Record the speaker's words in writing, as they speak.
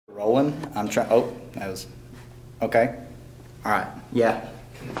Rolling. I'm trying. Oh, that was okay. All right. Yeah.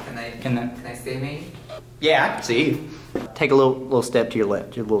 Can I see me? Yeah, I can see you. Take a little step to your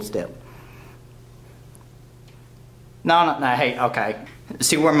left. Just a little step. No. Hey, okay.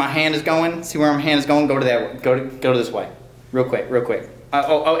 See where my hand is going? See where my hand is going? Go to that way. Go to this way. Real quick.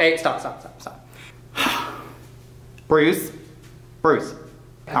 Hey, stop. Bruce. Okay.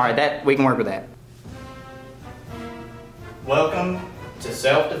 All right, that we can work with that. Welcome to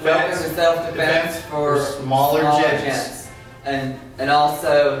self-defense. Welcome to self-defense for smaller gents. And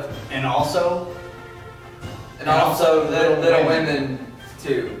also little women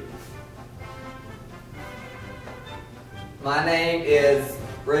too. My name is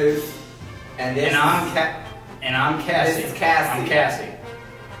Bruce, and I'm Cassie. This is Cassie. I'm Cassie.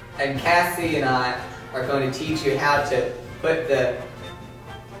 And Cassie and I are going to teach you how to put the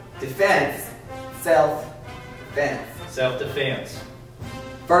self-defense.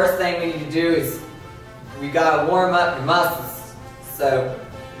 First thing we need to do is we gotta warm up your muscles. So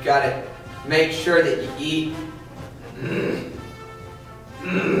you gotta make sure that you eat.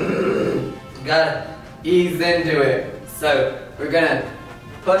 You gotta ease into it. So we're gonna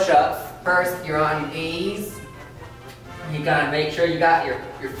push ups. First, you're on your knees. You gotta make sure you got your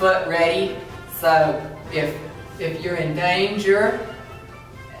foot ready. So if you're in danger,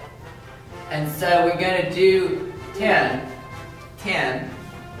 and so we're gonna do 10.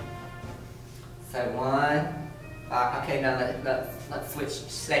 So 1, 5, okay, now let's switch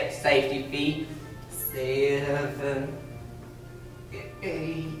safety feet. 7,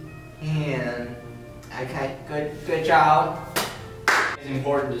 8, 10. Okay, good job. It's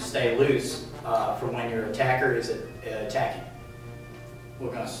important to stay loose for when your attacker is attacking.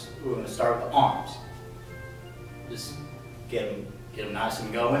 We're gonna start with the arms. Just get them nice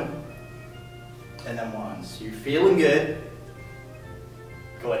and going. And then once you're feeling good,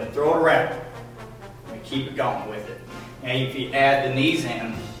 go ahead and throw it around. And keep it going with it. And if you add the knees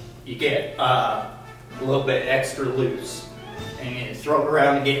in, you get a little bit extra loose. And you throw it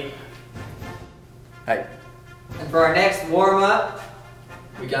around again. Hey. And for our next warm up,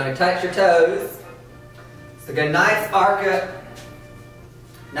 we're going to touch your toes. So get a nice arc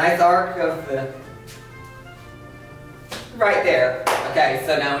of the right there. Okay,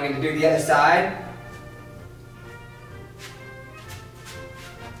 so now we need to do the other side.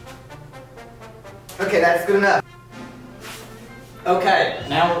 Okay, that's good enough. Okay.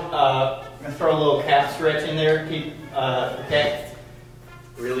 Now I'm going to throw a little calf stretch in there. Keep the calf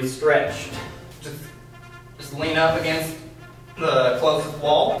really stretched. Just lean up against the closest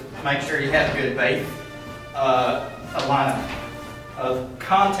wall. Make sure you have a good base. A line of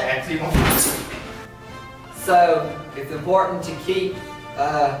contacts. So it's important to keep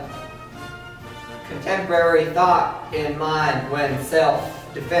contemporary thought in mind when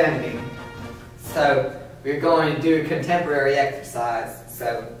self-defending. So we're going to do a contemporary exercise.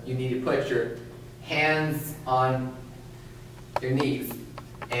 So you need to put your hands on your knees,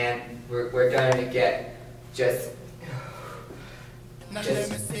 and we're going to get just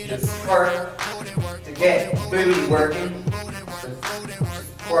work to get booty working.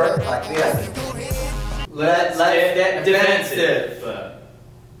 Just work like this. Let's get defensive.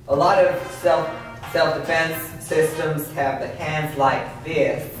 A lot of self-defense systems have the hands like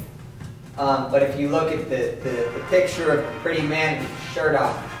this. But if you look at the picture of the pretty man with his shirt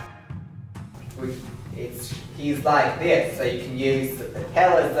off, he's like this, so you can use the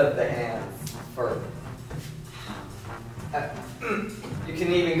patellas of the hands for. You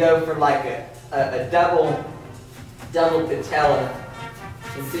can even go for like a double patella,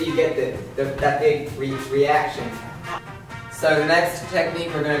 and so you get that big reaction. So the next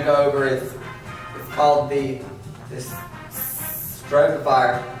technique we're going to go over is called this stroke of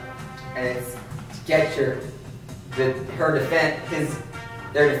fire. And it's to get their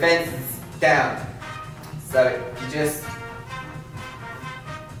defenses down. So you just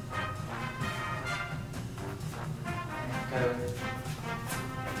go.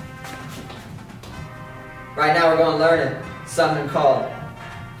 Right now we're going to learn something called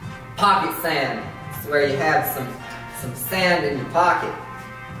pocket sand. It's where you have some sand in your pocket,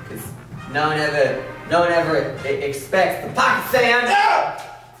 because no one ever expects the pocket sand.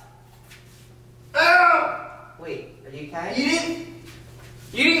 Ah! Wait, are you okay?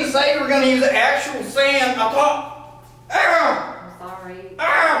 You didn't say you were going to use the actual sand. I thought. I'm sorry.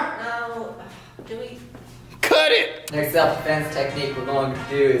 No. Do we? Cut it. Next self-defense technique we're going to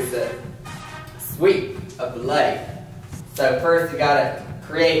do is a sweep of the leg. So first you got to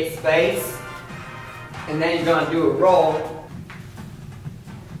create space, and then you're going to do a roll.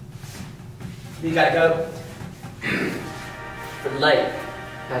 You got to go for the leg.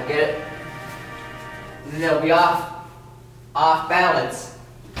 Gotta get it. And then they'll be off balance.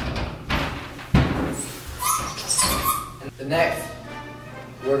 And the next,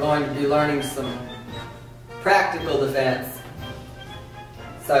 we're going to be learning some practical defense.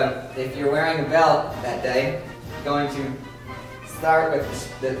 So, if you're wearing a belt that day, you're going to start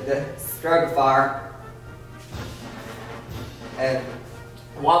with the stroke fire. And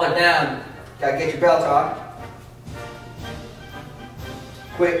while they're down, gotta get your belt off.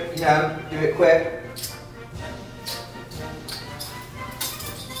 Quick, do it quick.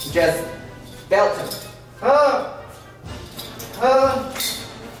 Just belt them.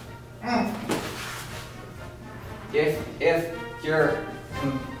 If your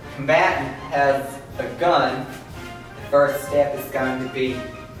combatant has a gun, the first step is going to be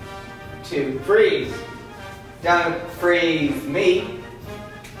to freeze. Don't freeze me.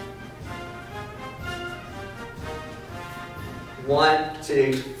 1,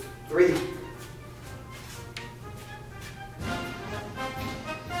 2, 3.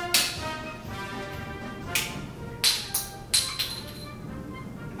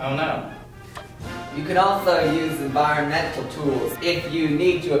 Oh no. You can also use environmental tools. If you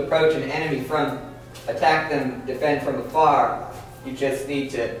need to approach an enemy attack them, defend from afar, you just need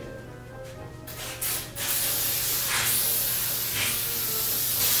to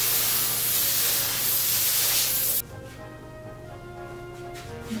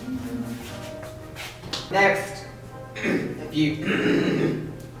Next, if you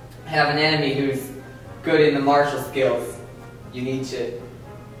have an enemy who's good in the martial skills, you need to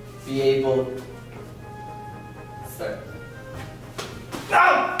be able to start.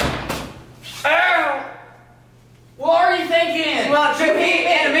 No! Ow! What are you thinking? You want to trip me,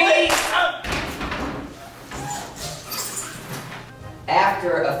 enemy?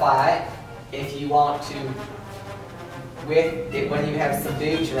 After a fight, if you want to, when you have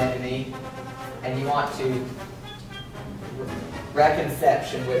subdued your enemy, and you want to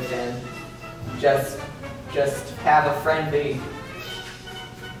reconception with them, just have a friendly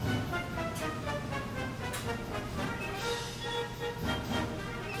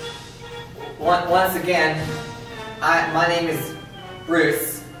once again, my name is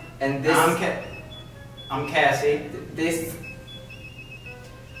Bruce, and this I'm Cassie. This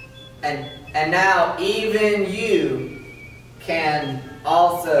and now even you can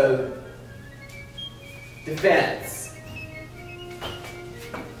also defense.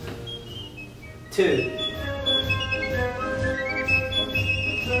 2.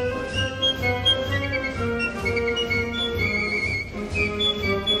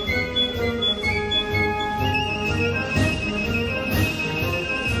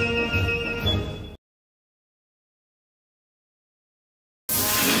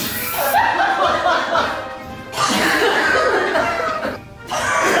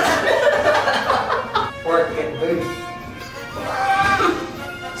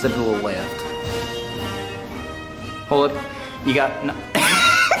 Zip it a little left. Hold it. You got. No.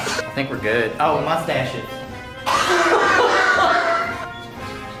 I think we're good. Oh, mustaches.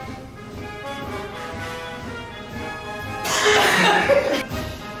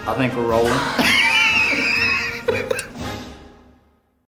 I think we're rolling.